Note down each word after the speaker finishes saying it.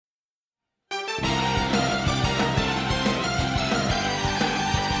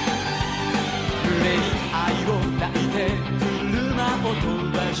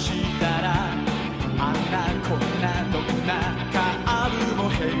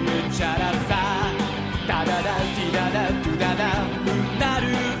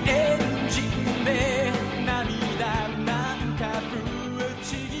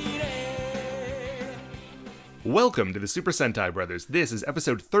Welcome to the Super Sentai Brothers. This is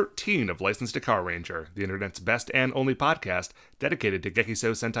episode 13 of Licensed to Carranger, the internet's best and only podcast dedicated to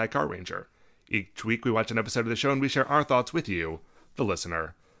Gekisou Sentai Carranger. Each week we watch an episode of the show and we share our thoughts with you, the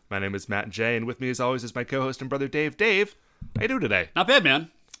listener. My name is Matt J, and with me as always is my co-host and brother Dave. Dave, how you doing today? Not bad,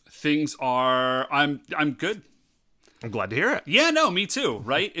 man. Things are... I'm good. I'm glad to hear it. Yeah, no, me too,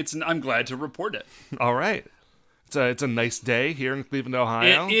 right? I'm glad to report it. All right. It's a nice day here in Cleveland,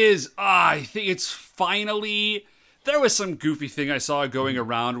 Ohio. It is. I think it's finally... There was some goofy thing I saw going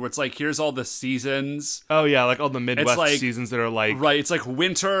around where it's like, here's all the seasons. Oh, yeah, like all the Midwest seasons that are like... Right, it's like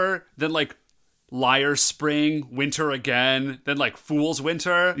winter, then like Liar's Spring, winter again, then like Fool's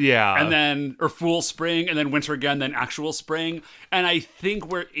Winter. Yeah. And then... Or Fool's Spring, and then winter again, then actual spring. And I think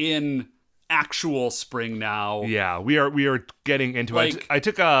we're in actual spring now. Yeah, we are getting into like, it. I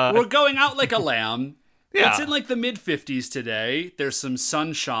took a... We're going out like a lamb. Yeah. It's in like the mid-50s today. There's some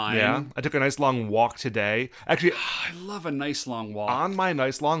sunshine. Yeah, I took a nice long walk today. Actually, I love a nice long walk. On my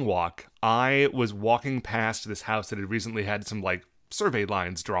nice long walk, I was walking past this house that had recently had some like survey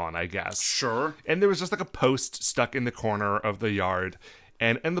lines drawn, I guess. Sure. And there was just like a post stuck in the corner of the yard,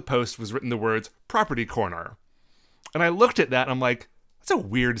 and in the post was written the words "property corner." And I looked at that and I'm like, that's a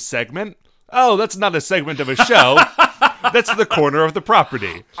weird segment. Oh, that's not a segment of a show. That's the corner of the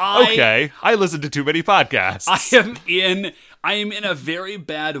property. Okay, I listen to too many podcasts. I am in a very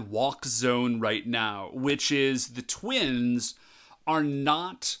bad walk zone right now, which is the twins are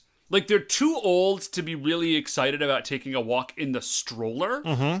not... Like, they're too old to be really excited about taking a walk in the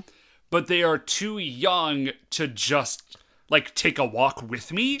stroller, but they are too young to just, like, take a walk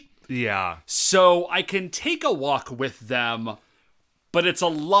with me. Yeah. So I can take a walk with them, but it's a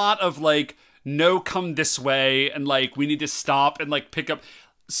lot of, like... No, come this way, and, like, we need to stop and, like, pick up...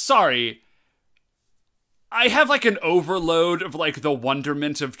 Sorry. I have, like, an overload of, like, the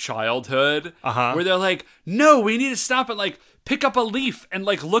wonderment of childhood. Where they're like, no, we need to stop and, like, pick up a leaf and,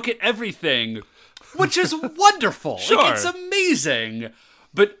 like, look at everything. Which is wonderful. Sure. Like, it's amazing.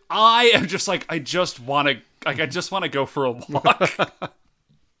 But I am just, like, I just want to go for a walk.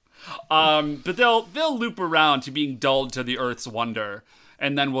 But they'll loop around to being dulled to the Earth's wonder.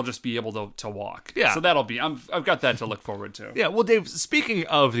 And then we'll just be able to walk. Yeah. So that'll be... I've got that to look forward to. Yeah, well, Dave, speaking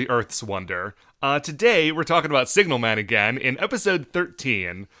of the Earth's wonder, today we're talking about Signalman again in episode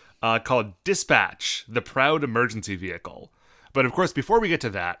 13, called Dispatch, the Proud Emergency Vehicle. But of course, before we get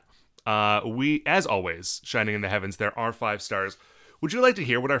to that, we, as always, shining in the heavens, there are 5 stars. Would you like to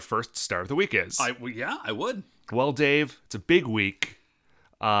hear what our first star of the week is? Yeah, I would. Well, Dave, it's a big week.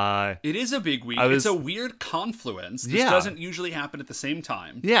 It is a big week. It's a weird confluence. This doesn't usually happen at the same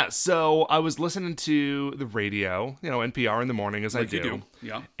time. Yeah, so I was listening to the radio, NPR in the morning as I do. You do.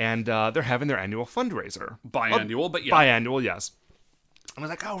 Yeah. And they're having their annual fundraiser. Biannual, but yeah. Biannual, yes. I was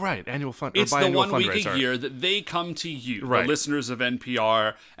like, oh, right, annual fundraiser. It's the 1 week a year that they come to you, the listeners of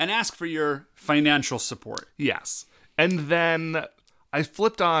NPR, and ask for your financial support. Yes. And then I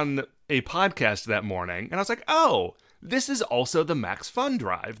flipped on a podcast that morning, and I was like, oh, this is also the Max Fun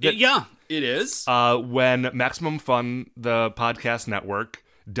Drive. Yeah, it is. When Maximum Fun, the podcast network,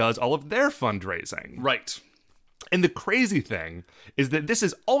 does all of their fundraising. Right. And the crazy thing is that this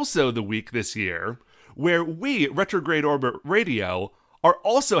is also the week this year where we, Retrograde Orbit Radio, are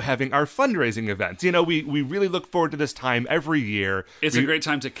also having our fundraising events. We really look forward to this time every year. It's a great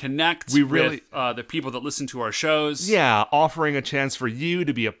time to connect with the people that listen to our shows. Yeah, offering a chance for you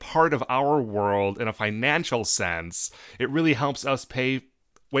to be a part of our world in a financial sense. It really helps us pay...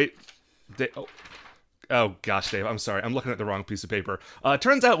 Wait. Oh, gosh, Dave, I'm sorry. I'm looking at the wrong piece of paper.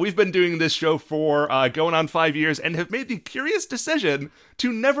 Turns out we've been doing this show for going on 5 years and have made the curious decision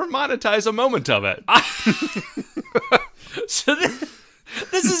to never monetize a moment of it. So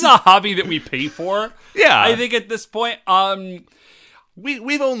this is a hobby that we pay for. Yeah. I think at this point,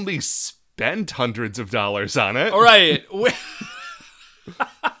 we've only spent hundreds of dollars on it. All right.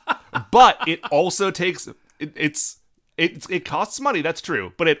 But it also takes it costs money, that's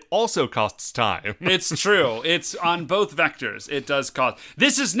true, but it also costs time. It's true. It's on both vectors. It does cost.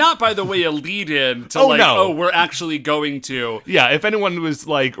 This is not, by the way, a lead-in to we're actually going to. Yeah, if anyone was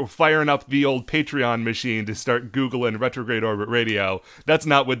like firing up the old Patreon machine to start Googling Retrograde Orbit Radio, that's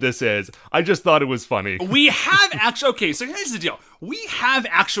not what this is. I just thought it was funny. We have actually... Okay, so here's the deal. We have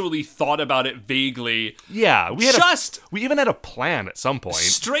actually thought about it vaguely. Yeah, we even had a plan at some point.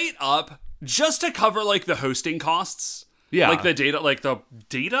 Straight up, just to cover like the hosting costs. Yeah. Like the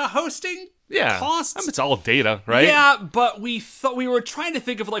data hosting costs. It's all data, right? Yeah, but we were trying to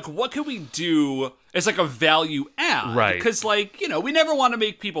think of like what could we do as like a value add. Right. Because like, we never want to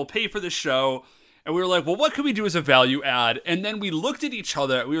make people pay for the show. And we were like, well, what could we do as a value add? And then we looked at each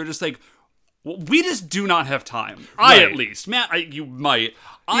other and we were just like, Well, we just do not have time. Right. At least. Matt, you might.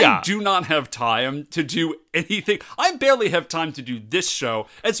 Yeah. I do not have time to do anything. I barely have time to do this show,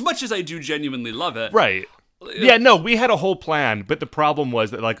 as much as I do genuinely love it. Right. Yeah, no, we had a whole plan, but the problem was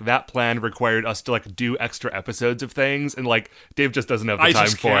that, like, that plan required us to, like, do extra episodes of things, and, like, Dave just doesn't have the time for it. I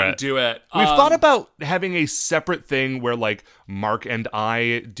just can't do it. We've thought about having a separate thing where, like, Mark and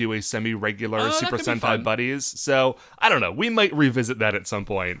I do a semi-regular Super Sentai Buddies, so, I don't know, we might revisit that at some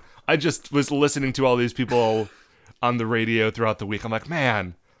point. I just was listening to all these people on the radio throughout the week. I'm like,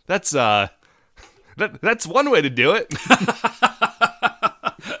 man, that's one way to do it.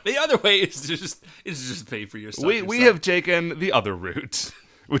 The other way is to just pay for your stuff. We have taken the other route,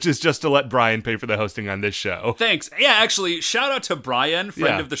 which is just to let Brian pay for the hosting on this show. Thanks. Yeah, actually, shout out to Brian,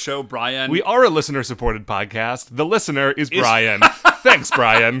 friend of the show, Brian. We are a listener-supported podcast. The listener is Brian. Thanks,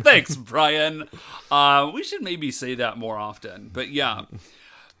 Brian. Thanks, Brian. We should maybe say that more often. But yeah,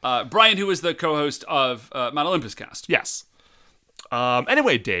 Brian, who is the co-host of Mount Olympus Cast. Yes.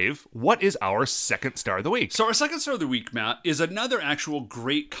 Anyway, Dave, what is our second star of the week? So our second star of the week, Matt, is another actual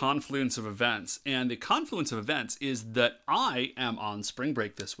great confluence of events. And the confluence of events is that I am on spring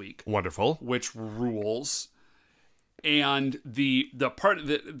break this week. Wonderful. Which rules. And the part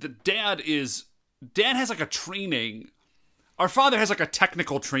the dad has like a training. Our father has like a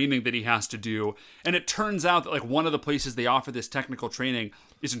technical training that he has to do. And it turns out that like one of the places they offer this technical training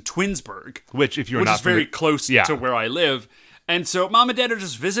is in Twinsburg. Which is very close to where I live. And so mom and dad are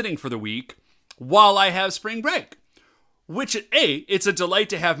just visiting for the week while I have spring break. Which, it's a delight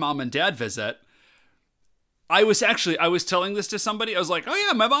to have mom and dad visit. I was telling this to somebody. I was like, oh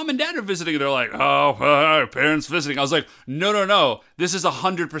yeah, my mom and dad are visiting. And they're like, oh, parents visiting. I was like, no. This is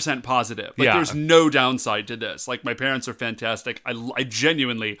 100% positive. Like, there's no downside to this. Like, my parents are fantastic. I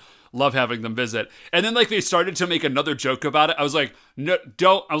genuinely love having them visit. And then, like, they started to make another joke about it. I was like, no,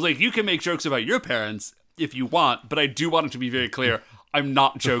 don't. I was like, you can make jokes about your parents if you want, but I do want it to be very clear. I'm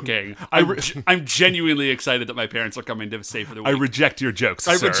not joking. I'm genuinely excited that my parents are coming to stay for the week. I reject your jokes,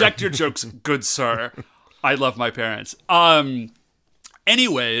 I reject your jokes, good sir. I love my parents.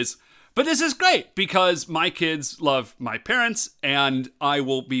 Anyways, but this is great because my kids love my parents, and I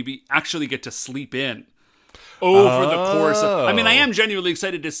will actually get to sleep in over the course of... I mean, I am genuinely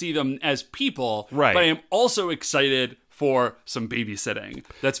excited to see them as people, right? But I am also excited for some babysitting.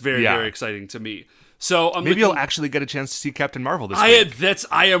 That's very, very exciting to me. So maybe you'll actually get a chance to see Captain Marvel this week.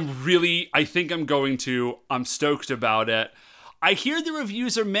 I think I'm going to. I'm stoked about it. I hear the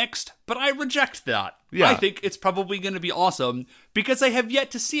reviews are mixed, but I reject that. Yeah. I think it's probably going to be awesome because I have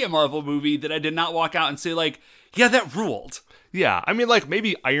yet to see a Marvel movie that I did not walk out and say like, yeah, that ruled. Yeah, I mean, like,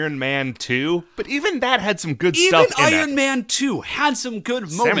 maybe Iron Man 2, but even that had some good stuff in it. Even Iron Man 2 had some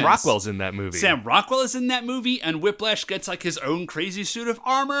good moments. Sam Rockwell's in that movie. Sam Rockwell is in that movie, and Whiplash gets, like, his own crazy suit of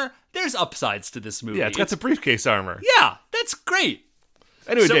armor. There's upsides to this movie. Yeah, it's got the briefcase armor. Yeah, that's great.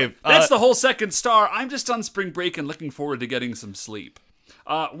 Anyway, so, Dave. That's the whole second star. I'm just on spring break and looking forward to getting some sleep.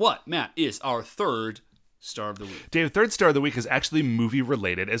 What, Matt, is our third star of the week? Dave, third star of the week is actually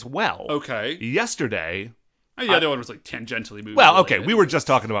movie-related as well. Okay. Yesterday... The other one was like tangentially movie. Well, okay, we were just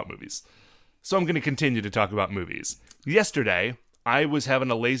talking about movies. So I'm going to continue to talk about movies. Yesterday, I was having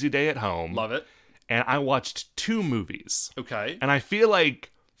a lazy day at home. Love it. And I watched 2 movies. Okay. And I feel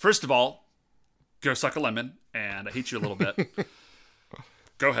like... First of all, go suck a lemon, and I hate you a little bit.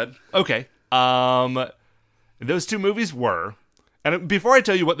 Go ahead. Okay. Those 2 movies were... And before I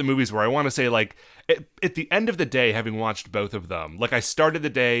tell you what the movies were, I want to say, like, at the end of the day, having watched both of them, like, I started the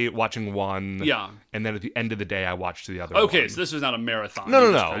day watching one, and then at the end of the day, I watched the other one. Okay, so this was not a marathon.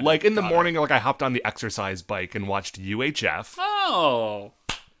 No. Like, in the morning, like, I hopped on the exercise bike and watched UHF. Oh.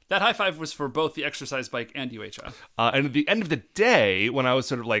 That high five was for both the exercise bike and UHF. And at the end of the day, when I was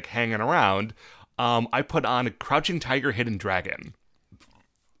sort of, like, hanging around, I put on Crouching Tiger, Hidden Dragon.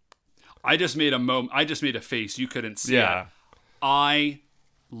 I just made a face. You couldn't see it. I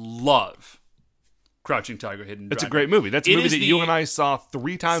love Crouching Tiger, Hidden Dragon. It's a great movie. That's a movie that you and I saw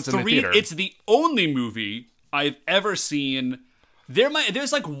 3 times in the theater. It's the only movie I've ever seen.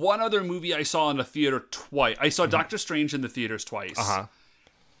 There's like one other movie I saw in the theater twice. I saw Doctor Strange in the theaters twice.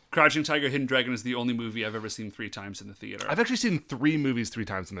 Crouching Tiger, Hidden Dragon is the only movie I've ever seen 3 times in the theater. I've actually seen 3 movies 3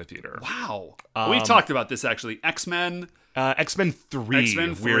 times in the theater. Wow. We talked about this, actually. X-Men. X-Men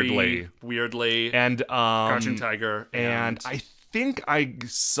 3, weirdly. And Crouching Tiger. And I think I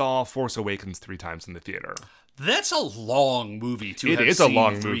saw Force Awakens 3 times in the theater. That's a long movie to have seen. It is a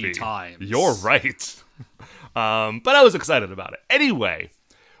long 3 movie. times. You're right. But I was excited about it. Anyway,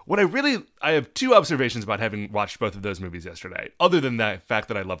 I have 2 observations about having watched both of those movies yesterday, other than the fact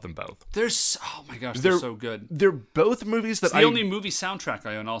that I love them both. Oh my gosh, they're so good. They're both movies that it's the only movie soundtrack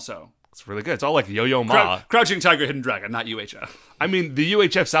I own also. It's really good. It's all like Yo-Yo Ma. Crouching Tiger, Hidden Dragon, not UHF. I mean, the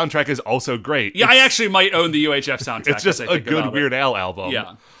UHF soundtrack is also great. Yeah, I actually might own the UHF soundtrack. It's just a good Weird Al album.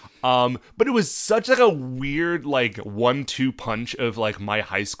 Yeah. But it was such like a weird like 1-2 punch of like my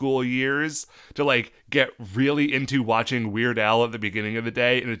high school years to like get really into watching Weird Al at the beginning of the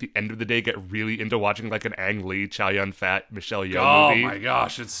day, and at the end of the day get really into watching like an Ang Lee, Chow Yun-fat, Michelle Yeoh movie. Oh my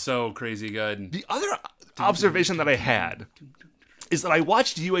gosh, it's so crazy good. The other observation that I had is that I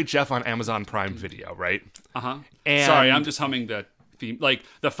watched UHF on Amazon Prime Video, right? And Sorry, I'm just humming the theme, like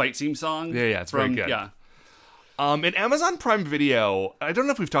the fight theme song. Yeah, it's very good. Yeah. In Amazon Prime Video, I don't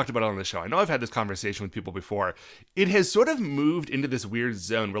know if we've talked about it on the show. I know I've had this conversation with people before. It has sort of moved into this weird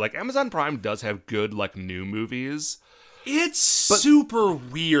zone where, like, Amazon Prime does have good, like, new movies. It's super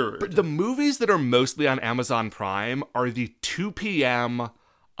weird. But the movies that are mostly on Amazon Prime are the 2 p.m.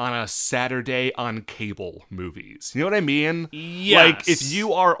 on a Saturday on cable movies. You know what I mean? Yes. Like, if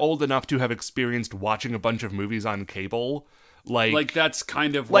you are old enough to have experienced watching a bunch of movies on cable... Like that's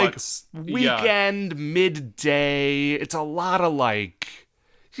kind of like what's... weekend, midday. It's a lot of like,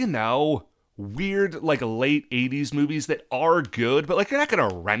 you know, weird like late 80s movies that are good, but like you're not going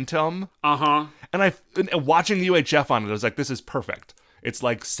to rent them. Uh-huh. And watching UHF on it, I was like, this is perfect. It's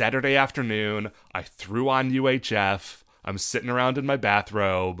like Saturday afternoon. I threw on UHF. I'm sitting around in my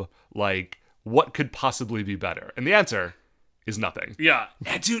bathrobe. Like, what could possibly be better? And the answer is nothing. Yeah.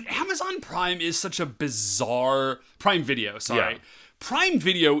 Dude, Amazon Prime is such a bizarre... Prime Video, sorry. Yeah. Prime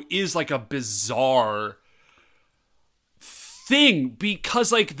Video is like a bizarre thing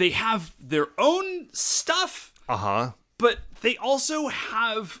because like they have their own stuff. Uh-huh. But they also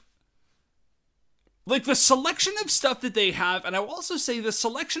have like the selection of stuff that they have, and I will also say the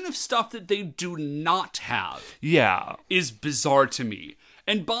selection of stuff that they do not have. Yeah. Is bizarre to me.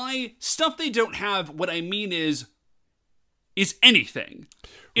 And by stuff they don't have, what I mean is anything.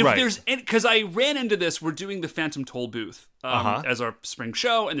 If right. there's because I ran into this, we're doing the Phantom Toll booth as our spring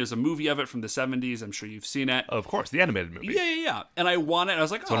show, and there's a movie of it from the 70s. I'm sure you've seen it. Of course, the animated movie. Yeah. And I want it. And I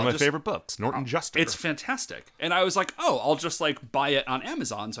was like, it's one of my favorite books, Norton Juster. It's fantastic. And I was like, I'll just like buy it on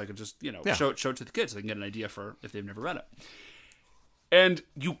Amazon so I could just show it to the kids so they can get an idea for if they've never read it. And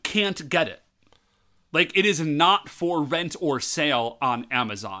you can't get it. Like it is not for rent or sale on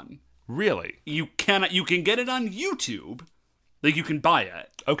Amazon. Really? You cannot. You can get it on YouTube. Like, you can buy it.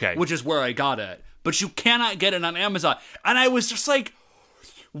 Okay. Which is where I got it. But you cannot get it on Amazon. And I was just like,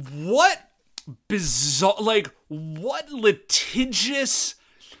 what bizarre, like, what litigious,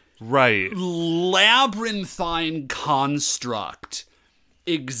 right, labyrinthine construct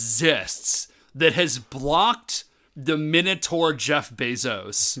exists that has blocked the Minotaur Jeff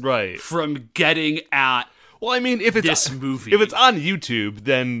Bezos right. from getting at well, I mean, if it's this movie. If it's on YouTube,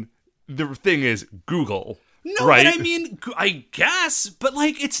 then the thing is Google. No, right? But I mean, I guess, but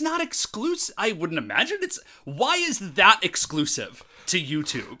like, it's not exclusive. I wouldn't imagine why is that exclusive to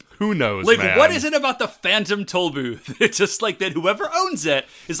YouTube? Who knows, like, man? What is it about the Phantom Toll booth? It's just like that whoever owns it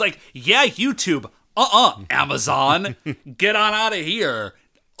is like, yeah, YouTube, Amazon, get on out of here.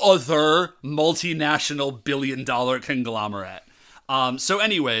 Other multinational billion-dollar conglomerate. So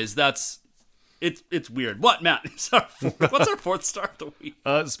anyways, It's weird. What, Matt? What's our fourth star of the week?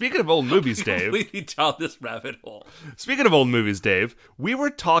 Speaking of old movies, Dave. Completely down this rabbit hole. Speaking of old movies, Dave, we were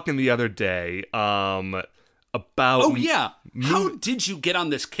talking the other day about... Oh, yeah. How did you get on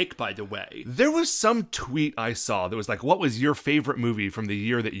this kick, by the way? There was some tweet I saw that was like, what was your favorite movie from the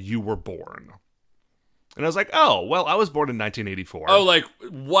year that you were born? And I was like, oh, well, I was born in 1984. Oh, like,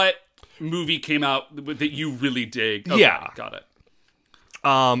 what movie came out that you really dig? Okay, yeah. Got it.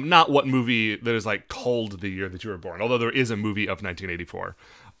 Not what movie that is like called the year that you were born, although there is a movie of 1984.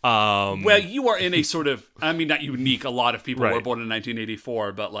 Well, you are in a sort of, I mean, not unique. A lot of people right. were born in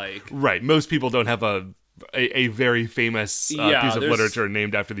 1984, but like... Right. Most people don't have a very famous piece of literature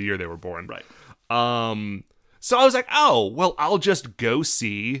named after the year they were born. Right. So I was like, oh, well, I'll just go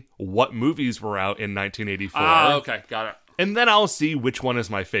see what movies were out in 1984. Okay. Got it. And then I'll see which one is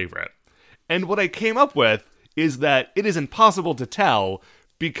my favorite. And what I came up with is that it is impossible to tell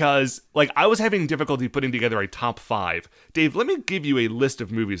because, like, I was having difficulty putting together a top 5. Dave, let me give you a list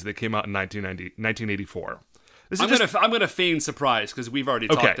of movies that came out in 1984. I'm gonna feign surprise because we've already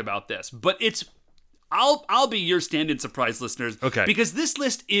talked about this, but I'll be your stand-in surprise, listeners. Okay. Because this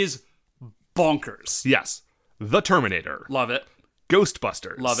list is bonkers. Yes. The Terminator. Love it.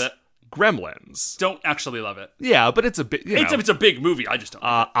 Ghostbusters. Love it. Gremlins. Don't actually love it. Yeah, but it's a bit, it's a big movie. I just don't.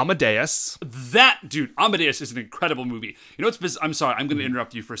 Amadeus. Dude, Amadeus is an incredible movie. You know what's I'm sorry, I'm going to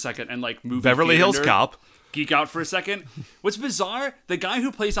interrupt you for a second and like movie Beverly Hills nerd, Cop. Geek out for a second. What's bizarre? The guy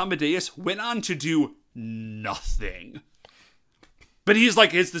who plays Amadeus went on to do nothing But he's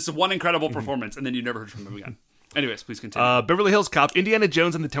like, it's this one incredible performance, and then you never heard from him again. Anyways, please continue. Beverly Hills Cop, Indiana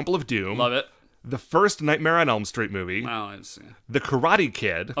Jones and the Temple of Doom. Love it. The first Nightmare on Elm Street movie. Wow, The Karate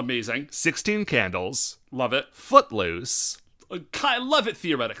Kid. Amazing. 16 Candles. Love it. Footloose. I love it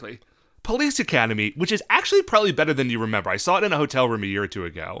theoretically. Police Academy, which is actually probably better than you remember. I saw it in a hotel room a year or two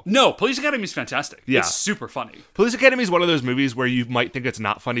ago. No, Police Academy is fantastic. Yeah. It's super funny. Police Academy is one of those movies where you might think it's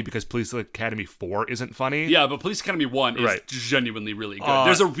not funny because Police Academy 4 isn't funny. Yeah, but Police Academy 1 is genuinely really good.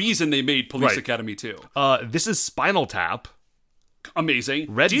 There's a reason they made Police Academy 2. This is Spinal Tap.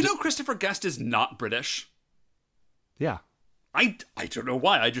 Amazing. Do you know Christopher Guest is not British? Yeah. I don't know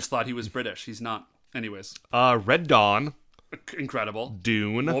why. I just thought he was British. He's not. Anyways. Red Dawn. Incredible.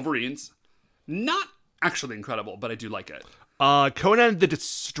 Dune. Wolverines. Not actually incredible, but I do like it. Conan the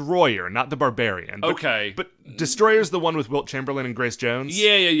Destroyer, not the Barbarian. Okay. But Destroyer's the one with Wilt Chamberlain and Grace Jones.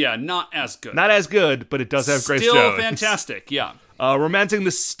 Yeah. Not as good. Not as good, but it does have Grace Jones. Still fantastic, yeah. Romancing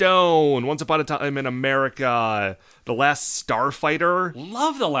the Stone, Once Upon a Time in America, The Last Starfighter.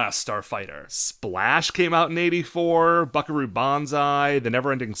 Love The Last Starfighter. Splash came out in 84, Buckaroo Banzai, The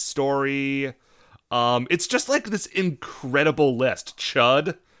Neverending Story. It's just like this incredible list.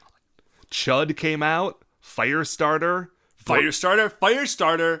 Chud came out. Firestarter,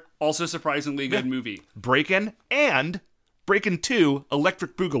 also surprisingly good movie. Breakin' and Breakin' 2,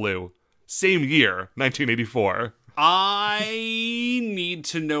 Electric Boogaloo, same year, 1984. I need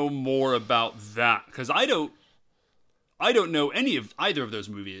to know more about that because I don't know either of those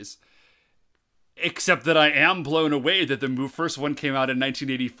movies. Except that I am blown away that the first one came out in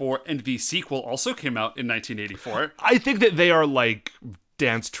 1984 and the sequel also came out in 1984. I think that they are like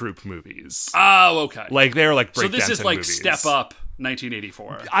dance troupe movies. Oh, okay. Like they're like breakdancing movies. So this is like Step Up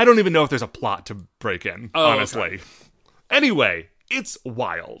 1984. I don't even know if there's a plot to Breakin', honestly. Okay. Anyway, it's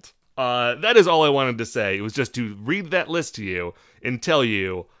wild. That is all I wanted to say. It was just to read that list to you and tell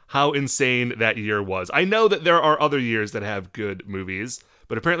you how insane that year was. I know that there are other years that have good movies,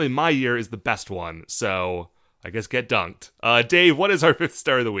 but apparently my year is the best one, so I guess get dunked. Dave, what is our 5th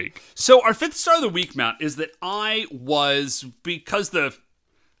star of the week? So our 5th star of the week, Matt, is that because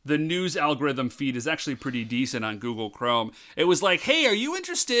the news algorithm feed is actually pretty decent on Google Chrome. It was like, hey, are you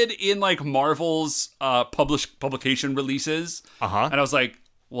interested in like Marvel's publication releases? And I was like,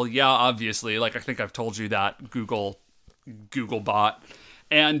 well, yeah, obviously. Like, I think I've told you that, Google bot.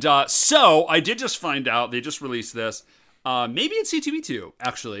 And so I did just find out, they just released this. Maybe it's CTV2,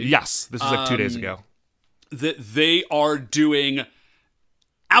 actually. Yes, this was like 2 days ago. That they are doing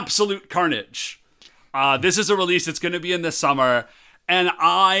Absolute Carnage. This is a release that's going to be in the summer, and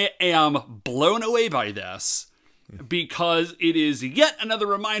I am blown away by this because it is yet another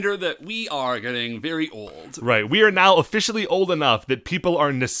reminder that we are getting very old. Right, we are now officially old enough that people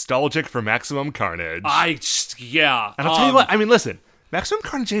are nostalgic for Maximum Carnage. Yeah. And I'll tell you what, I mean, listen, Maximum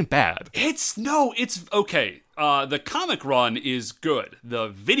Carnage ain't bad. It's okay. The comic run is good. The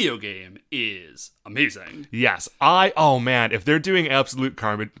video game is amazing. Yes, oh man, if they're doing Absolute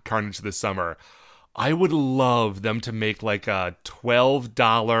Carnage this summer, I would love them to make like a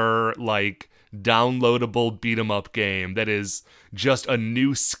 $12 like downloadable beat 'em up game that is just a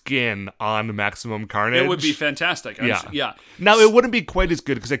new skin on Maximum Carnage. It would be fantastic. Yeah. Now, it wouldn't be quite as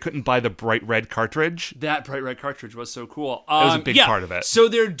good because I couldn't buy the bright red cartridge. That bright red cartridge was so cool. That was a big part of it. So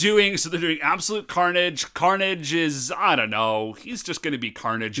they're doing Absolute Carnage. Carnage is, I don't know, he's just going to be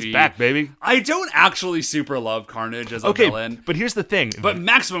Carnage-y. He's back, baby. I don't actually super love Carnage as a villain. But here's the thing. But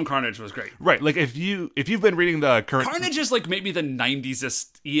Maximum Carnage was great. Right, like if you've been reading the current... Carnage is like maybe the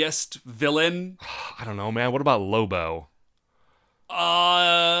 90s-est villain. I don't know, man. What about Lobo?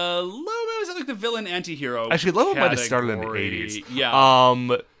 Lobo is like the villain anti-hero. Actually, Lobo might have started in the 80s.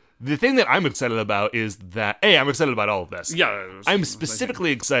 Yeah. The thing that I'm excited about is that, I'm excited about all of this. Yeah. I'm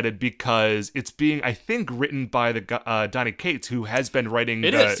specifically excited because it's being, I think, written by the Donny Cates, who has been writing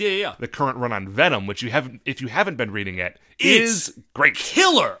the current run on Venom, which if you haven't been reading it, is great.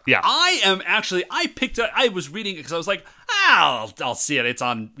 Killer. Yeah. I was reading it because I was like, I'll see it. It's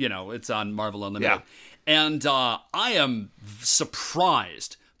on Marvel Unlimited. Yeah. And I am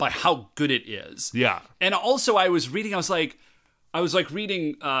surprised by how good it is. Yeah. And also I was reading, I'm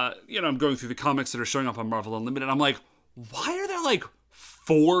going through the comics that are showing up on Marvel Unlimited. I'm like, why are there like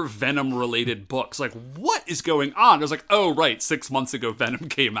 4 Venom related books? Like, what is going on? I was like, oh, right. 6 months ago, Venom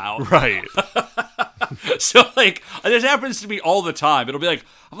came out. Right. So like, this happens to me all the time. I'm like,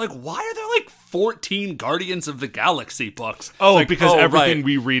 why are there like 14 Guardians of the Galaxy books? Oh, like, because everything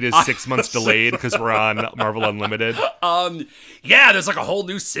we read is 6 months delayed because we're on Marvel Unlimited. Yeah, there's like a whole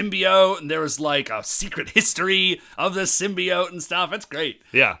new symbiote, and there was like a secret history of the symbiote and stuff. It's great.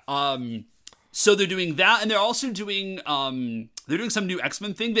 Yeah. So they're doing that, and they're also doing some new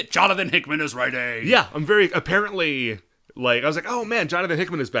X-Men thing that Jonathan Hickman is writing. Yeah, apparently, like, I was like, oh man, Jonathan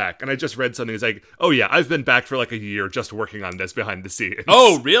Hickman is back. And I just read something. It's like, oh yeah, I've been back for like a year just working on this behind the scenes.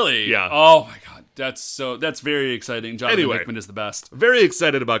 Oh, really? Yeah. Oh my god. That's very exciting. Jonathan Hickman is the best. Very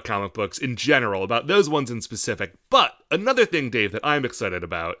excited about comic books in general, about those ones in specific. But another thing, Dave, that I'm excited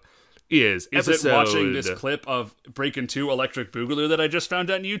about is it watching this clip of Breakin' 2 Electric Boogaloo that I just found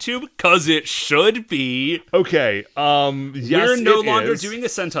on YouTube? Cause it should be. Okay, yes, we're no longer doing a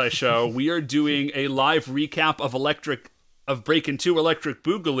Sentai show. We are doing a live recap of Breakin' 2 Electric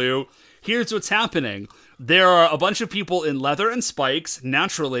Boogaloo. Here's what's happening. There are a bunch of people in leather and spikes,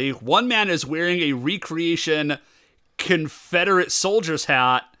 naturally. One man is wearing a recreation Confederate soldier's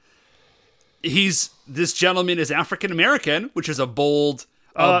hat. This gentleman is African American, which is a bold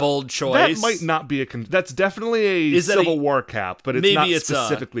choice. That might not be that's definitely a Civil War cap, but it's not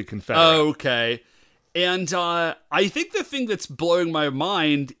specifically Confederate. Okay. And I think the thing that's blowing my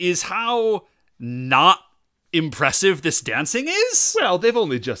mind is how not impressive this dancing is. Well, they've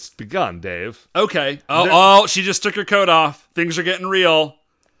only just begun, Dave. Okay. She just took her coat off. Things are getting real.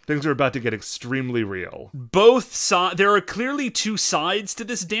 Things are about to get extremely real. There are clearly two sides to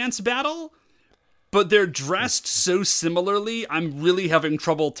this dance battle, but they're dressed so similarly, I'm really having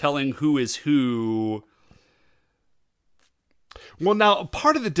trouble telling who is who. Well, now,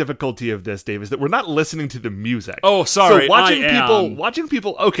 part of the difficulty of this, Dave, is that we're not listening to the music. Oh, sorry. So watching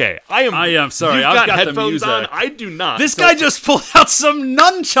people. Okay, I am sorry. You've got the headphones music on. I do not. This guy just pulled out some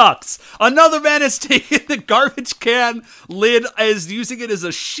nunchucks. Another man has taken the garbage can lid as using it as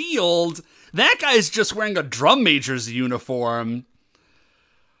a shield. That guy's just wearing a drum major's uniform.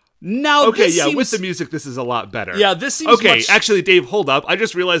 Now, with the music, this is a lot better. Yeah, this seems actually, Dave, hold up. I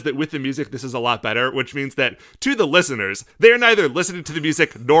just realized that with the music, this is a lot better, which means that to the listeners, they're neither listening to the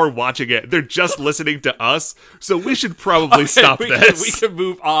music nor watching it. They're just listening to us, so we should probably stop this. We can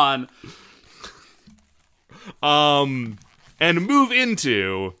move on. And move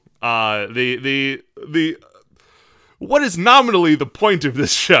into the what is nominally the point of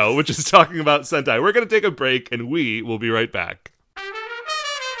this show, which is talking about Sentai. We're going to take a break, and we will be right back.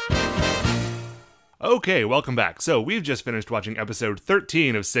 Okay, welcome back. So we've just finished watching episode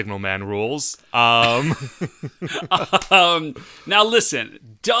 13 of Signalman Rules. Now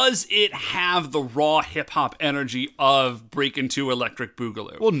listen, does it have the raw hip-hop energy of Breakin' 2 Electric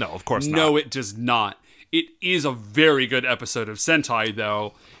Boogaloo? Well, no, of course not. No, it does not. It is a very good episode of Sentai,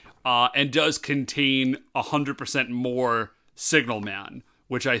 though, and does contain 100% more Signalman,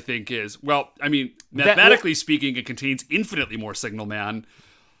 which I think is, well, I mean, mathematically speaking, it contains infinitely more Signalman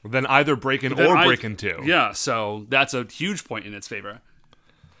than either Breakin' or Breakin' 2. Yeah, so that's a huge point in its favor.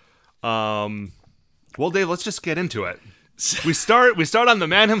 Well, Dave, let's just get into it. We start on the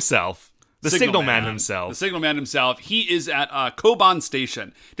man himself, the Signalman himself. The Signalman himself. He is at Koban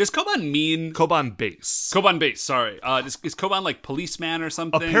Station. Does Koban mean Koban Base? Koban Base. Sorry. Is Koban like policeman or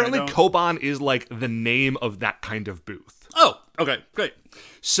something? Apparently, Koban is like the name of that kind of booth. Oh, okay, great.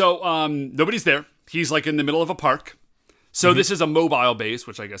 So nobody's there. He's like in the middle of a park. So this is a mobile base,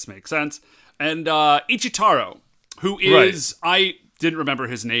 which I guess makes sense. And Ichitaro, who is, I didn't remember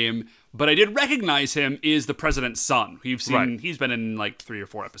his name, but I did recognize him, is the president's son. He's been in like 3 or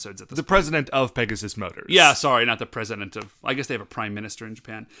 4 episodes at this point. The president of Pegasus Motors. Yeah, sorry, not the president of, I guess they have a prime minister in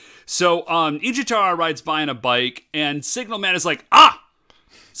Japan. So Ichitaro rides by on a bike, and Signalman is like,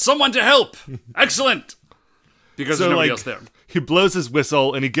 someone to help. Excellent. Because there's nobody else there. He blows his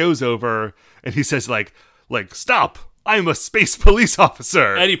whistle, and he goes over, and he says like, stop. I'm a space police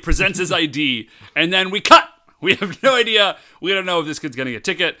officer. And he presents his ID, and then we cut. We have no idea. We don't know if this kid's getting a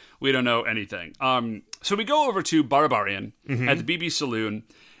ticket. We don't know anything. So we go over to Barbarian at the BB Saloon,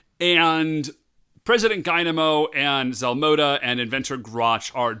 and President Dynamo and Zelmoda and Inventor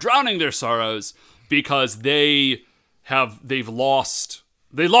Grotch are drowning their sorrows because they've lost.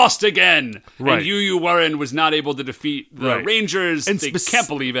 They lost again, right. And Yu Warren was not able to defeat the Rangers. And they can't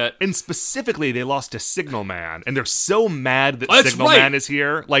believe it. And specifically, they lost to Signalman, and they're so mad that Signalman is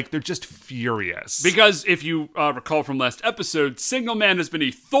here. Like, they're just furious. Because if you recall from last episode, Signalman has been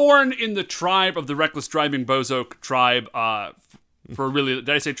a thorn in the tribe of the Reckless Driving Bozo tribe for a really... Did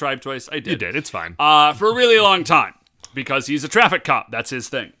I say tribe twice? I did. You did. It's fine. For a really long time. Because he's a traffic cop. That's his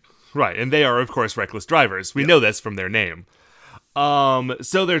thing. Right, and they are, of course, reckless drivers. We know this from their name.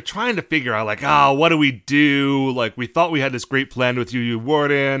 So they're trying to figure out, like, what do we do? Like, we thought we had this great plan with Yu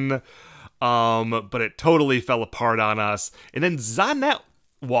Warden, but it totally fell apart on us. And then Zanet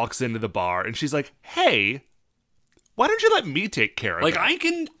walks into the bar, and she's like, hey, why don't you let me take care of it?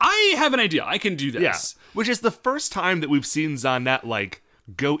 I have an idea. I can do this. Yeah, which is the first time that we've seen Zanet, like,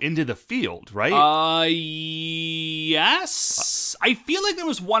 go into the field, right? Yes. I feel like there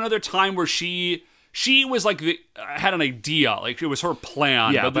was one other time where she was like had an idea, like it was her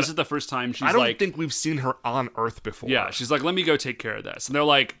plan. Yeah, but this is the first time she's I don't like, think we've seen her on Earth before. yeah, she's like, let me go take care of this, and they're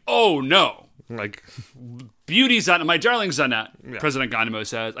like, oh no, Like, beauty Zanat, my darling Zanat, President Gynamo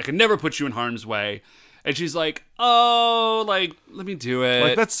says, I can never put you in harm's way. And she's like, oh, like, let me do it.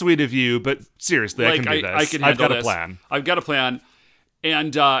 like that's sweet of you, but seriously, like, I can do this. I can I've handle got this. a plan. I've got a plan.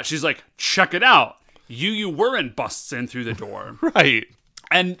 And she's like, check it out. Yu Wuren busts in through the door. Right.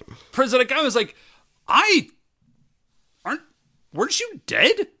 And President Guy was like, weren't you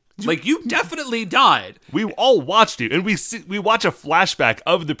dead? Like, you definitely died. We all watched you, and we watch a flashback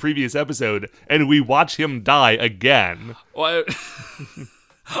of the previous episode, and we watch him die again. Well,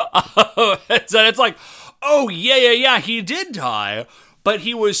 it's like, oh, yeah, he did die. But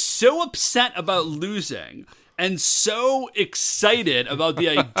he was so upset about losing and so excited about the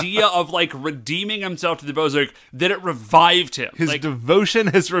idea of, like, redeeming himself to the Berserk that it revived him. His devotion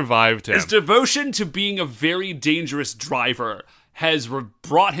has revived him. His devotion to being a very dangerous driver has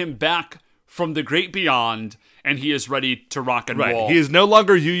brought him back from the great beyond, and he is ready to rock and roll. He is no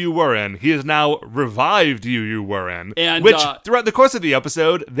longer Yu Wuren. He is now revived Yu Wuren. And, which, throughout the course of the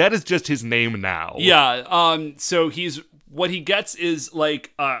episode, that is just his name now. Yeah, so what he gets is,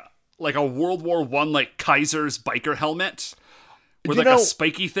 like a World War I, like, Kaiser's biker helmet with, a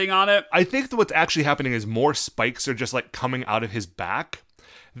spiky thing on it. I think that what's actually happening is more spikes are just, like, coming out of his back.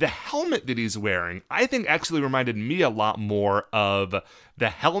 The helmet that he's wearing, I think, actually reminded me a lot more of the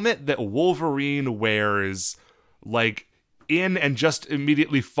helmet that Wolverine wears, like, in and just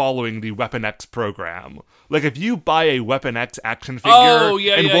immediately following the Weapon X program. Like, if you buy a Weapon X action figure,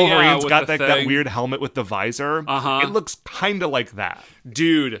 and Wolverine's got that weird helmet with the visor, it looks kind of like that.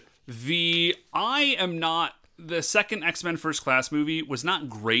 Dude, the second X-Men First Class movie was not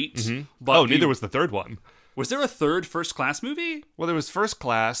great. But neither was the third one. Was there a third First Class movie? Well, there was First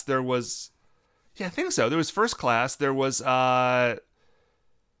Class. There was... Yeah, I think so. There was First Class. There was...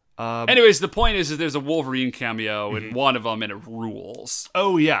 Anyways, the point is there's a Wolverine cameo in one of them, and it rules.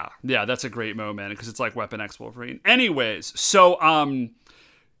 Oh, yeah. Yeah, that's a great moment, because it's like Weapon X Wolverine. Anyways, so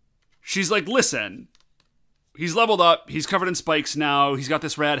she's like, listen, he's leveled up. He's covered in spikes now. He's got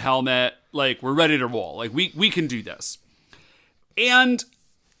this rad helmet. Like, we're ready to roll. Like, we can do this. And...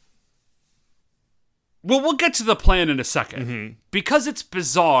 well, we'll get to the plan in a second. Because it's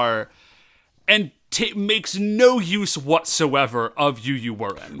bizarre and makes no use whatsoever of Yu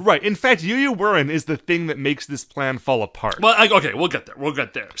Wuren. Right. In fact, Yu Wuren is the thing that makes this plan fall apart. Well, okay, we'll get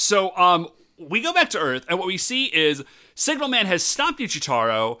there. So, we go back to Earth, and what we see is Signalman has stopped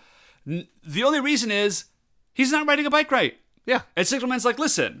Ichitaro. The only reason is he's not riding a bike right. Yeah. And Signalman's like,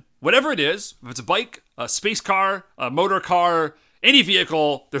 listen, whatever it is, if it's a bike, a space car, a motor car, any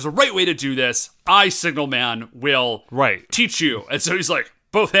vehicle, there's a right way to do this. I, Signalman, will teach you. And so he's like,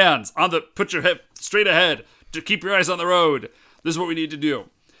 both hands on put your head straight ahead to keep your eyes on the road. This is what we need to do.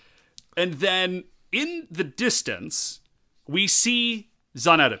 And then in the distance, we see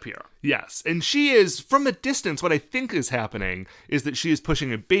Zanat appear. Yes. And she is, from a distance, what I think is happening is that she is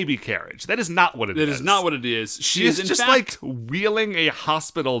pushing a baby carriage. That is not what it is. That is not what it is. She is just like wheeling a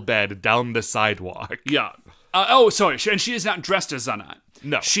hospital bed down the sidewalk. Yeah. Sorry. And she is not dressed as Zanat.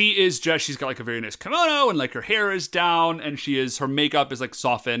 No. She is she's got like a very nice kimono, and like her hair is down, and her makeup is like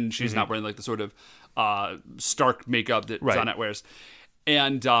softened. She's not wearing like the sort of stark makeup that Zanat wears.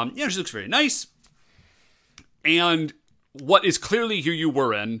 And she looks very nice. And what is clearly Yu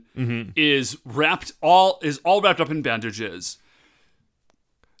Wuren is all wrapped up in bandages.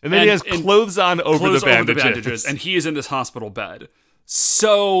 And then he has clothes on over the bandages. And he is in this hospital bed.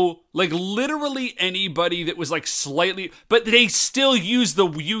 So, like, literally anybody that was, like, slightly... But they still use the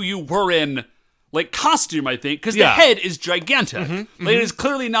Yu Wuren, like, costume, I think, because the head is gigantic. Like, it is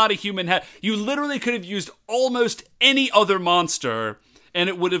clearly not a human head. You literally could have used almost any other monster, and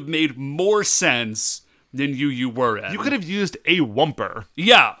it would have made more sense than Yu Wuren. You could have used a Wumper.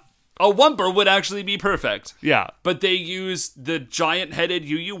 Yeah. A Wumper would actually be perfect. Yeah. But they used the giant-headed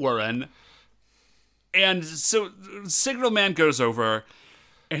Yu Wuren. And so Signalman goes over,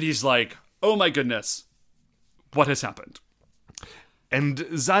 and he's like, oh my goodness, what has happened? And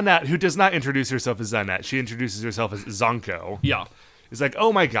Zanat, who does not introduce herself as Zanat, she introduces herself as Zonko. Yeah. Is like,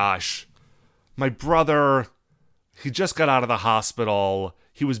 oh my gosh, my brother, he just got out of the hospital.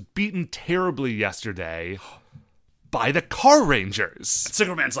 He was beaten terribly yesterday by the Carrangers.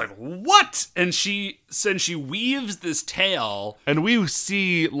 Signalman's like, what? And she weaves this tale. And we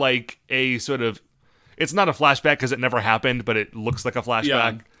see like a sort of... It's not a flashback because it never happened, but it looks like a flashback.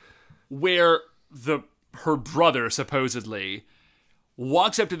 Yeah, where her brother, supposedly,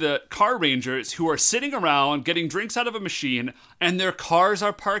 walks up to the Carrangers who are sitting around getting drinks out of a machine, and their cars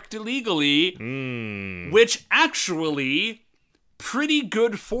are parked illegally, which actually, pretty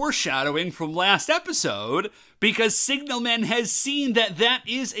good foreshadowing from last episode, because Signalman has seen that that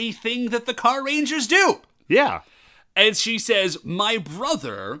is a thing that the Carrangers do. Yeah. And she says, my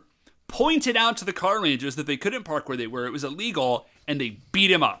brother pointed out to the Carrangers that they couldn't park where they were, it was illegal, and they beat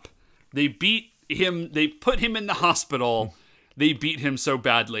him up. They beat him, they put him in the hospital. They beat him so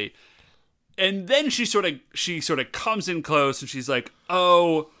badly. And then she sort of comes in close and she's like,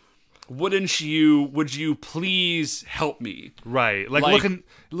 "Oh, would you please help me?" Right. Like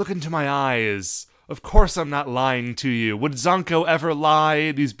look into my eyes. Of course I'm not lying to you. Would Zonko ever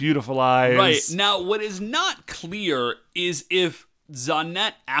lie? These beautiful eyes. Right. Now, what is not clear is if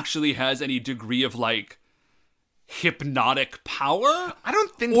Zanette actually has any degree of like hypnotic power. I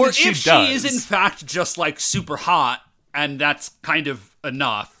don't think or that she if does. she is in fact just like super hot and that's kind of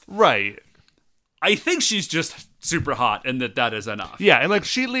enough. Right. I think she's just super hot and that is enough. Yeah, and like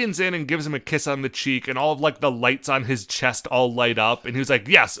she leans in and gives him a kiss on the cheek and all of like the lights on his chest all light up and he's like,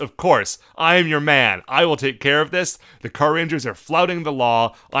 "Yes, of course. I am your man. I will take care of this. The Carrangers are flouting the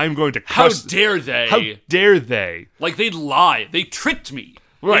law. I'm going to crush." How dare they? How dare they? Like they lie. They tricked me.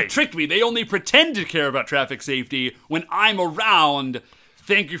 Right. They tricked me. They only pretend to care about traffic safety when I'm around.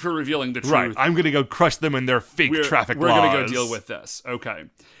 Thank you for revealing the truth. Right. I'm going to go crush them in their fake traffic laws. We're going to go deal with this. Okay.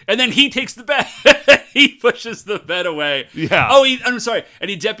 And then he takes the bed. He pushes the bed away. Yeah. Oh, I'm sorry. And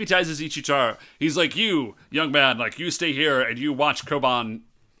he deputizes Ichitaro. He's like, "You, young man, like you stay here and you watch Koban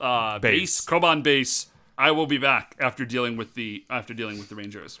base. Koban base. I will be back after dealing with the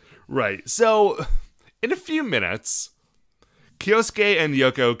Rangers." Right. So, in a few minutes, Kyosuke and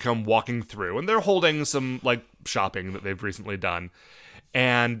Yoko come walking through, and they're holding some like shopping that they've recently done.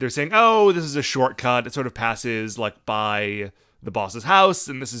 And they're saying, "Oh, this is a shortcut. It sort of passes like by the boss's house,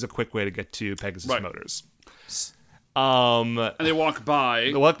 and this is a quick way to get to Pegasus Motors." And they walk by.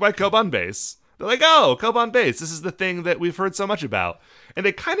 They walk by Koban Base. They're like, "Oh, Koban Base. This is the thing that we've heard so much about." And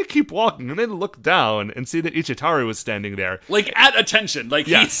they kind of keep walking, and then look down and see that Ichitaru is standing there, like at attention. Like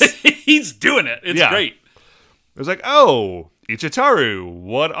yes. he's doing it. It's great. It was like, "Oh, Ichitaru,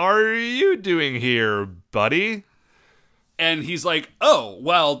 what are you doing here, buddy?" And he's like, "Oh,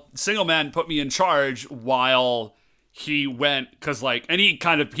 well, Signalman put me in charge while he went," because like, and he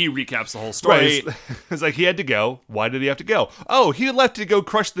recaps the whole story. Right. It's like he had to go. Why did he have to go? Oh, he left to go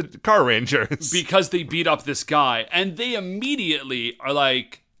crush the Carrangers. Because they beat up this guy. And they immediately are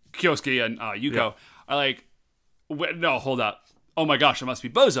like, Kyosuke and Yuko are like, "No, hold up. Oh my gosh, it must be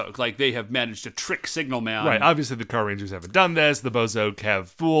Bozo." Like, they have managed to trick Signalman. Right, obviously the Carrangers haven't done this. The Bozo have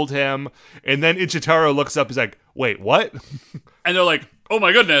fooled him. And then Ichitaro looks up, he's like, "Wait, what?" And they're like, "Oh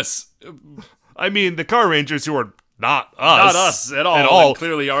my goodness." I mean, the Carrangers who are not us. Not us at all. And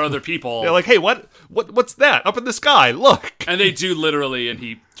clearly are other people. They're like, "Hey, what's that? Up in the sky, look." And they do literally, and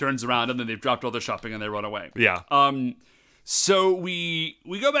he turns around, and then they've dropped all their shopping, and they run away. Yeah. So we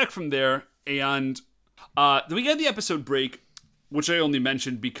go back from there, and we get the episode break, which I only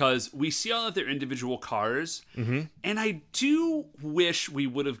mentioned because we see all of their individual cars, and I do wish we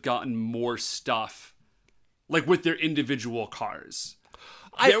would have gotten more stuff, like with their individual cars.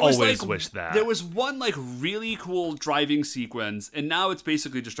 I always wish that. There was one like really cool driving sequence, and now it's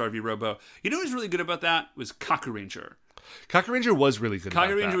basically just RV Robo. You know what's really good about that was Carranger. Carranger was really good about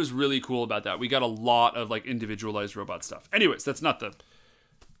that. Carranger was really cool about that. We got a lot of like individualized robot stuff. Anyways, that's not the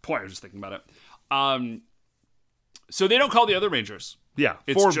point. I was just thinking about it. So they don't call the other Rangers. Yeah,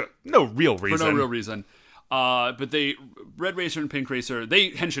 It's for no real reason. For no real reason. But Red Racer and Pink Racer,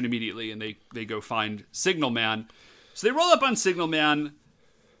 they henshin immediately, and they go find Signalman. So they roll up on Signalman,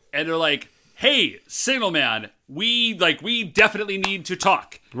 and they're like, "Hey, Signalman, we definitely need to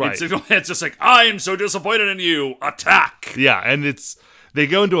talk." Right. And Signalman's just like, "I am so disappointed in you. Attack!" Yeah, and they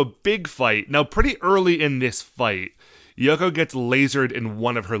go into a big fight. Now, pretty early in this fight, Yoko gets lasered in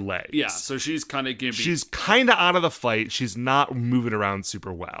one of her legs. Yeah, so she's kind of gimpy. She's kind of out of the fight. She's not moving around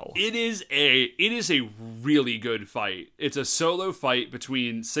super well. It is a really good fight. It's a solo fight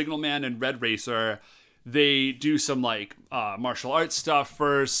between Signalman and Red Racer. They do some like martial arts stuff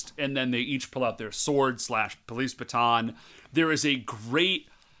first, and then they each pull out their sword / police baton. There is a great,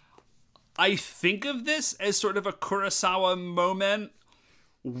 I think of this as sort of a Kurosawa moment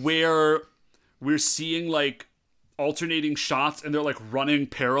where we're seeing like alternating shots, and they're like running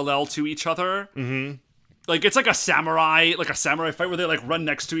parallel to each other. Mm-hmm. Like it's like a samurai fight where they like run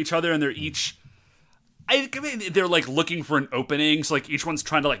next to each other, and they're each I mean, they're like looking for an opening, so like each one's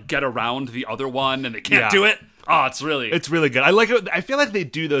trying to like get around the other one, and they can't do it. Oh, it's really good. I like it. I feel like they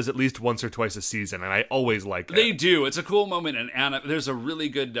do those at least once or twice a season, and I always like it. They do. It's a cool moment, and there's a really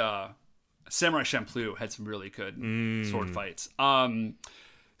good Samurai Champloo had some really good sword fights.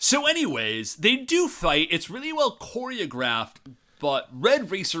 So anyways, they do fight. It's really well choreographed, but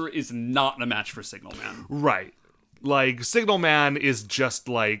Red Racer is not a match for Signalman. Right. Like, Signalman is just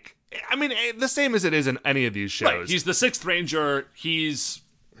like, I mean, the same as it is in any of these shows. Right. He's the 6th Ranger. He's,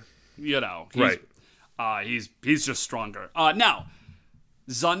 right. He's just stronger. Now,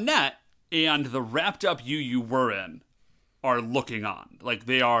 Zanette and the wrapped up Yu Yu Wuren are looking on. Like,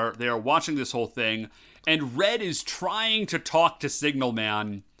 they are watching this whole thing, and Red is trying to talk to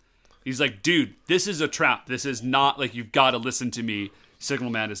Signalman. He's like, dude, this is a trap. This is not, like, you've got to listen to me.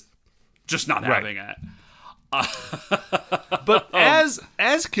 Signalman is just not having it. But as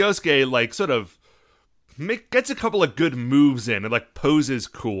Kyosuke, like, sort of gets a couple of good moves in and, like, poses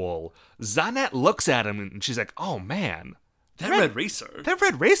cool, Zanette looks at him and she's like, oh, man. That Red Racer. That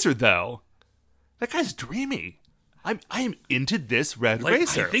Red Racer, though. That guy's dreamy. I am into this Red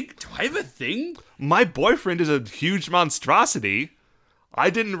Racer. Do I have a thing? My boyfriend is a huge monstrosity. I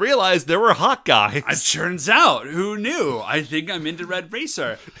didn't realize there were hot guys. It turns out. Who knew? I think I'm into Red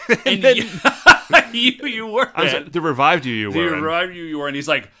Racer. And then, you were. The revived you were. The revived you were. And he's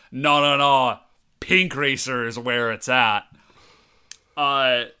like, no. Pink Racer is where it's at.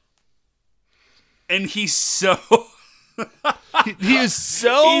 And he's so... he is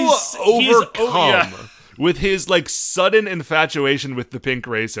so overcome with his, like, sudden infatuation with the Pink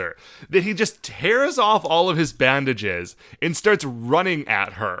Racer that he just tears off all of his bandages and starts running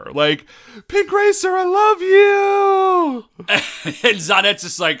at her. Like, Pink Racer, I love you! And Zanette's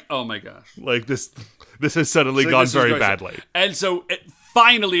just like, oh my gosh. Like, this has suddenly gone very badly. And so,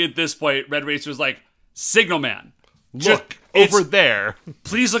 finally at this point, Red Racer's like, Signalman. Look, over there.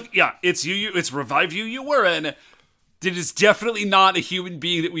 Please look, it's it's Revive Yu Yu Wuren. It is definitely not a human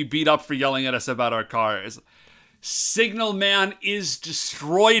being that we beat up for yelling at us about our cars. Signalman is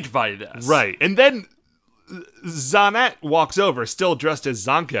destroyed by this. Right. And then Zanette walks over, still dressed as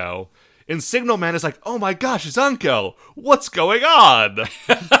Zanko, and Signalman is like, oh my gosh, Zanko, what's going on?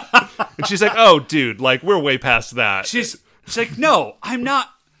 And she's like, oh, dude, like, we're way past that. She's like, no, I'm not.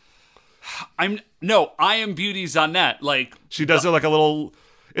 I am Beauty Zanette. Like, she does it like a little,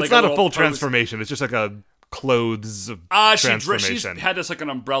 it's like not a full transformation, it's just like a clothes transformation. She had this like an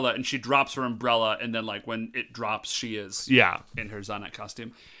umbrella, and she drops her umbrella, and then like when it drops, she is in her Zanette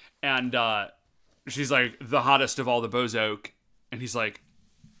costume, and she's like the hottest of all the Bozoke, and he's like,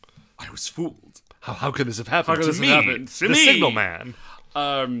 I was fooled. How could this have happened to me? The Signalman.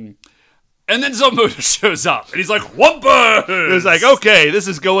 And then Zomoda shows up, and he's like, Wumpers! He's like, okay, this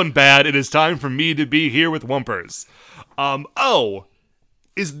is going bad. It is time for me to be here with Wumpers.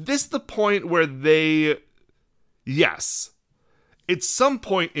 Is this the point where they... Yes. At some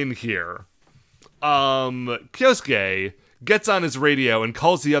point in here, Kyosuke gets on his radio and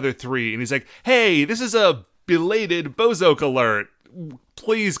calls the other three, and he's like, hey, this is a belated Bozoke alert.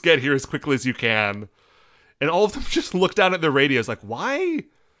 Please get here as quickly as you can. And all of them just look down at their radios like, why?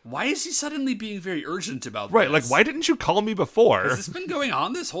 Why is he suddenly being very urgent about this? Right, like, why didn't you call me before? Has this been going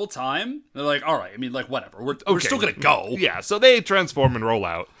on this whole time? They're like, all right, I mean, like, whatever. We're still gonna go. Yeah, so they transform and roll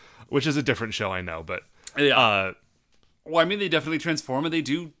out, which is a different show, I know, but... Yeah. Well, I mean, they definitely transform, and they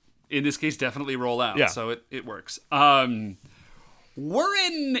do, in this case, definitely roll out. Yeah. So it works. Wuren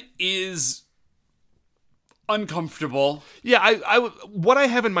is uncomfortable. Yeah, what I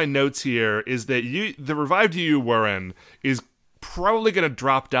have in my notes here is that the revived Yu Yu Wuren is probably going to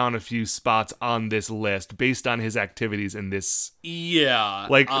drop down a few spots on this list based on his activities in this. Yeah.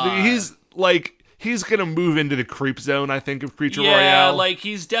 Like, he's going to move into the creep zone, I think, of Creature Royale. Yeah, like,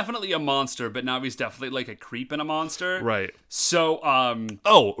 he's definitely a monster, but now he's definitely, like, a creep and a monster. Right. So,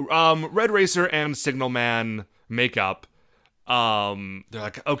 Red Racer and Signalman make up. They're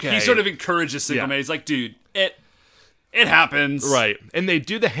like, okay. He sort of encourages Signalman. Yeah. He's like, dude, it happens. Right. And they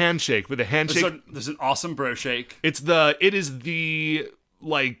do the handshake, but the handshake... There's an awesome bro shake. It is the,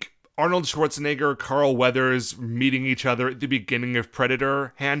 like, Arnold Schwarzenegger, Carl Weathers meeting each other at the beginning of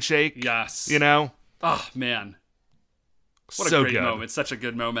Predator handshake. Yes. You know? Oh, man. What so a great good. moment. Such a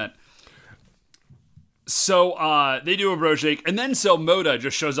good moment. So, they do a bro shake, and then Selmoda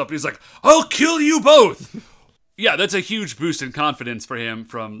just shows up and he's like, I'll kill you both! Yeah, that's a huge boost in confidence for him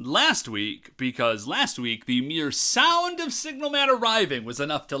from last week, because last week, the mere sound of Signalman arriving was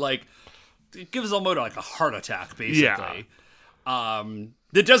enough to, like, give Zelmoda, like, a heart attack, basically. Yeah.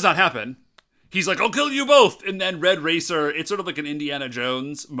 That does not happen. He's like, I'll kill you both! And then Red Racer, it's sort of like an Indiana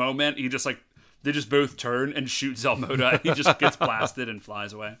Jones moment. He just, like, They just both turn and shoot Zelmoda, and he just gets blasted and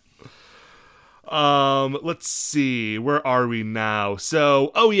flies away. Let's see. Where are we now?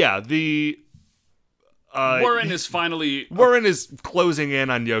 So, the Warren is finally... Warren is closing in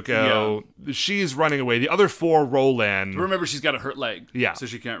on Yoko. Yeah. She's running away. The other four roll in. Remember, she's got a hurt leg. Yeah. So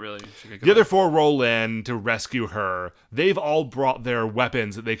she can't really... The other four roll in to rescue her. They've all brought their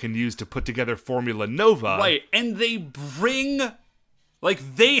weapons that they can use to put together Formula Nova. Right, and they bring...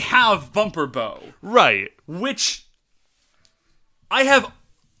 Like, they have Bumper Bow. Right. Which... I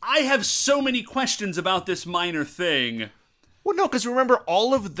have so many questions about this minor thing. Well, no, because remember,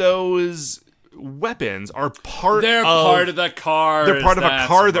 all of those... weapons are part of the car. They're part of a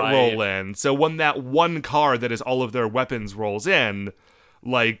car that roll in. So when that one car that is all of their weapons rolls in,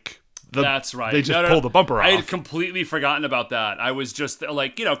 like that's right. They just pull the bumper off. I had completely forgotten about that. I was just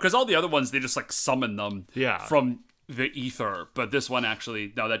like, because all the other ones they just like summon them from the ether, but this one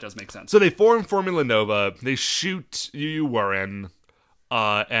actually that does make sense. So they form Formula Nova. They shoot Yu Warren.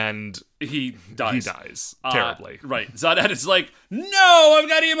 And he dies. Terribly. Right. Zadat is like, no, I've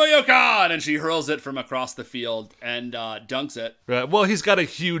got Emo Yokon! And she hurls it from across the field and dunks it. Right. Well, he's got a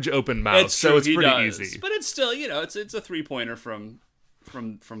huge open mouth, it's pretty easy. But it's still, it's a 3-pointer from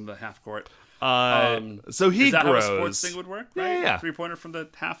the half court. So he is that grows. How a sports thing would work? Right? Yeah. 3-pointer from the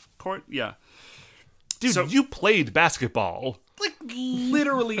half court? Yeah. Dude, so, you played basketball. Like,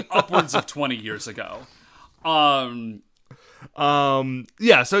 literally upwards of 20 years ago.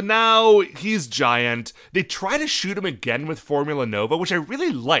 So now he's giant. They try to shoot him again with Formula Nova, which I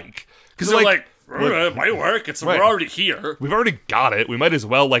really like. Because they're like, it might work. We're already here. We've already got it. We might as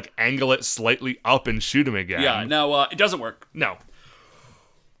well, angle it slightly up and shoot him again. Yeah, no, it doesn't work. No.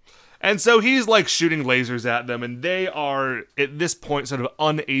 And so he's, shooting lasers at them, and they are, at this point, sort of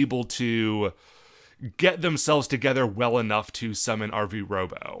unable to get themselves together well enough to summon RV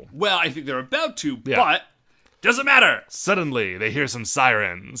Robo. Well, I think they're about to, but... Doesn't matter. Suddenly, they hear some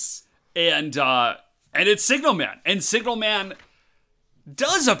sirens. And it's Signalman. And Signalman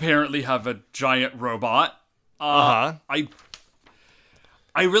does apparently have a giant robot. I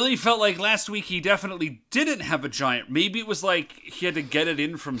really felt like last week he definitely didn't have a giant. Maybe it was like he had to get it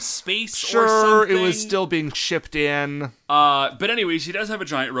in from space or something. Sure, it was still being shipped in. But anyways, he does have a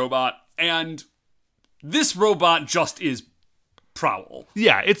giant robot. And this robot just is Prowl.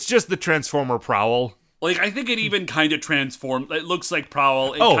 Yeah, it's just the Transformer Prowl. I think it even kind of transformed. It looks like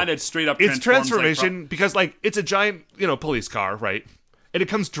Prowl. It kind of straight up transforms. It's transformation because, it's a giant, police car, right? And it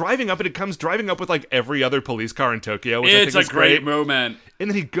comes driving up, with, every other police car in Tokyo, which I think is great. It's a great moment. And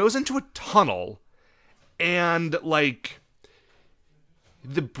then he goes into a tunnel, and, the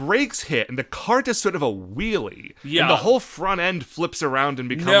brakes hit, and the car does sort of a wheelie. Yeah. And the whole front end flips around and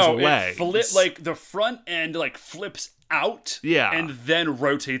becomes legs. The front end, flips out. Yeah. And then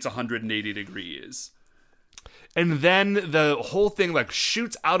rotates 180 degrees. And then the whole thing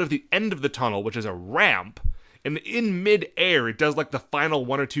shoots out of the end of the tunnel, which is a ramp. And in mid-air, it does the final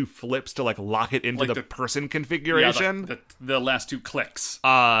one or two flips to lock it into the person configuration. Yeah, the last two clicks.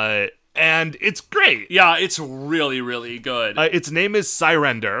 And it's great. Yeah, it's really, really good. Its name is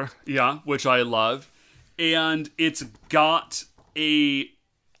Sirender. Yeah, which I love. And it's got a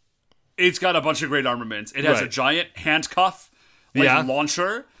bunch of great armaments. It has a giant handcuff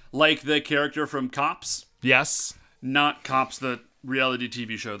launcher, like the character from Cops. Yes. Not Cops, the reality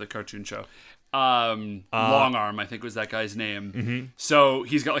TV show, the cartoon show. Long Arm, I think was that guy's name. Mm-hmm. So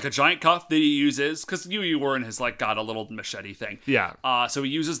he's got a giant cuff that he uses, because Yu Warren has got a little machete thing. Yeah. So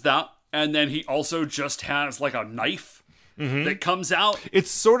he uses that, and then he also just has a knife that comes out. It's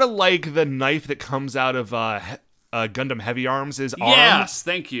sort of like the knife that comes out of Gundam Heavy Arms' arm. Yes,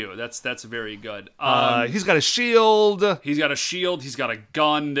 thank you. That's very good. He's got a shield. He's got a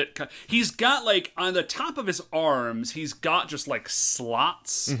gun. He's got on the top of his arms. He's got just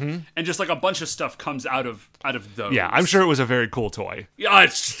slots, and just a bunch of stuff comes out of those. Yeah, I'm sure it was a very cool toy. Yeah,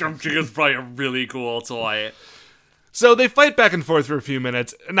 it's probably a really cool toy. So they fight back and forth for a few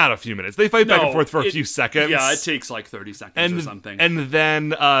minutes. Not a few minutes. They fight back and forth for a few seconds. Yeah, it takes 30 seconds or something. And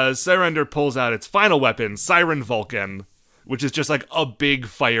then Sirender pulls out its final weapon, Siren Vulcan, which is just a big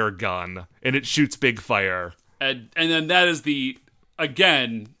fire gun. And it shoots big fire. And then that is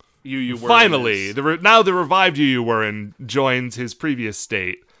again, Yu Warren. Finally, now the revived Yu Warren joins his previous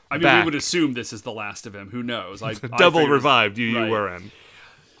state. I mean, we would assume this is the last of him. Who knows? Double revived Yu Warren.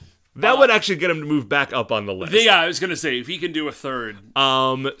 That would actually get him to move back up on the list. Yeah, I was going to say, if he can do a third.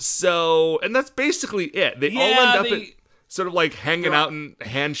 And that's basically it. They all end up at sort of hanging out and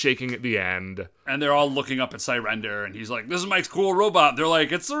handshaking at the end. And they're all looking up at Sirender, and he's like, this is my cool robot. They're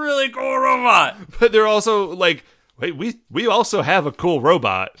like, it's a really cool robot. But they're also wait, we also have a cool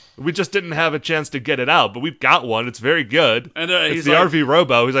robot. We just didn't have a chance to get it out, but we've got one. It's very good. And it's he's the like, RV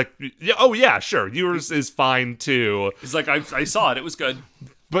Robo. He's like, yeah, oh yeah, sure, yours is fine too. He's like, I saw it. It was good.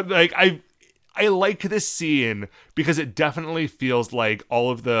 But like, I like this scene because it definitely feels like all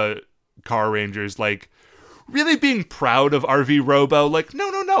of the Carrangers like really being proud of RV Robo. Like,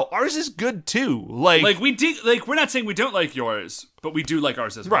 no, ours is good too. Like we're not saying we don't like yours, but we do like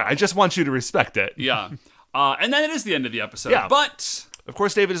ours as well. Right. I just want you to respect it. Yeah. And then it is the end of the episode. Yeah. But of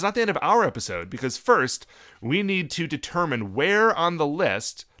course, David, it's not the end of our episode because first we need to determine where on the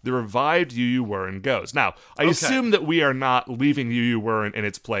list the revived Yu Yu Wuren goes. Now, I assume that we are not leaving Yu Yu Wuren in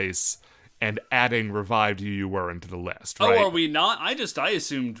its place and adding revived Yu Yu Wuren to the list, right? Oh, are we not? I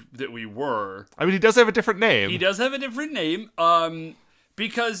assumed that we were. I mean, he does have a different name. He does have a different name.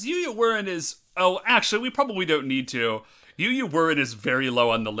 Because Yu Yu Wuren is... Oh, actually, we probably don't need to. Yu Yu Wuren is very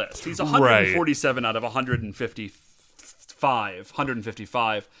low on the list. He's 147 out of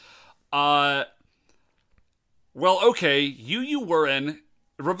 155. Well, okay, Yu Yu Wuren...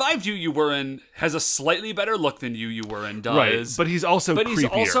 Revived Yu Yu Wuren has a slightly better look than Yu Yu Wuren does. Right, but he's also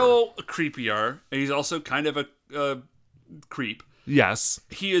creepier. He's also creepier, and he's also kind of a creep. Yes.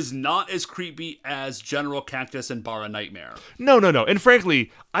 He is not as creepy as General Cactus and Bara Nightmare. No. And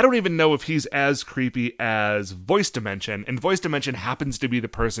frankly, I don't even know if he's as creepy as Voice Dimension, and Voice Dimension happens to be the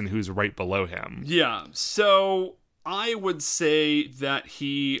person who's right below him. Yeah, so I would say that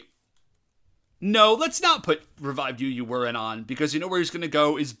he... No, let's not put Revived Yu Yu Wuren on, because you know where he's going to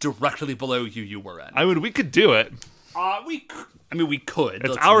go is directly below Yu Yu Wuren. I mean, we could do it. We could.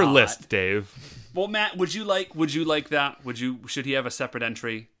 It's our list, Dave. Well, Matt, would you like that? Should he have a separate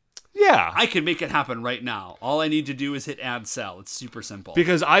entry? Yeah. I can make it happen right now. All I need to do is hit add cell. It's super simple.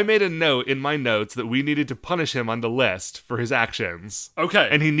 Because I made a note in my notes that we needed to punish him on the list for his actions. Okay.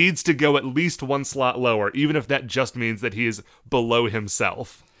 And he needs to go at least one slot lower, even if that just means that he is below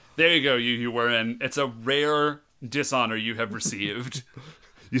himself. There you go, Yu Yu Wuren. It's a rare dishonor you have received.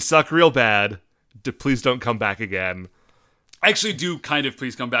 You suck real bad. Please don't come back again. I actually do kind of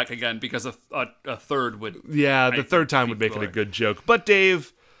please come back again, because a third would... Yeah, the third time would make it a good joke. But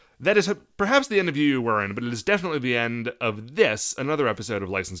Dave, that is perhaps the end of Yu Yu Wuren, but it is definitely the end of another episode of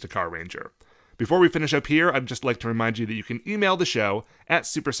License to Carranger. Before we finish up here, I'd just like to remind you that you can email the show at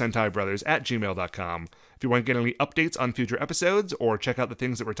supersentaibrothers@gmail.com. If you want to get any updates on future episodes or check out the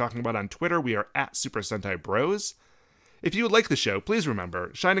things that we're talking about on Twitter, we are at Super Sentai Bros. If you would like the show, please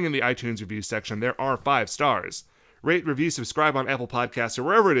remember, shining in the iTunes review section, there are 5 stars. Rate, review, subscribe on Apple Podcasts or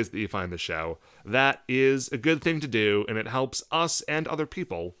wherever it is that you find the show. That is a good thing to do, and it helps us and other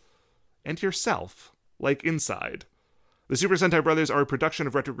people, and yourself, like inside. The Super Sentai Brothers are a production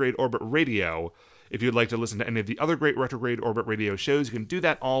of Retrograde Orbit Radio. If you'd like to listen to any of the other great Retrograde Orbit Radio shows, you can do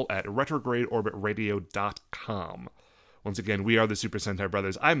that all at retrogradeorbitradio.com. Once again, we are the Super Sentai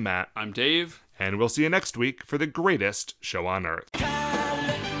Brothers. I'm Matt. I'm Dave. And we'll see you next week for the greatest show on Earth.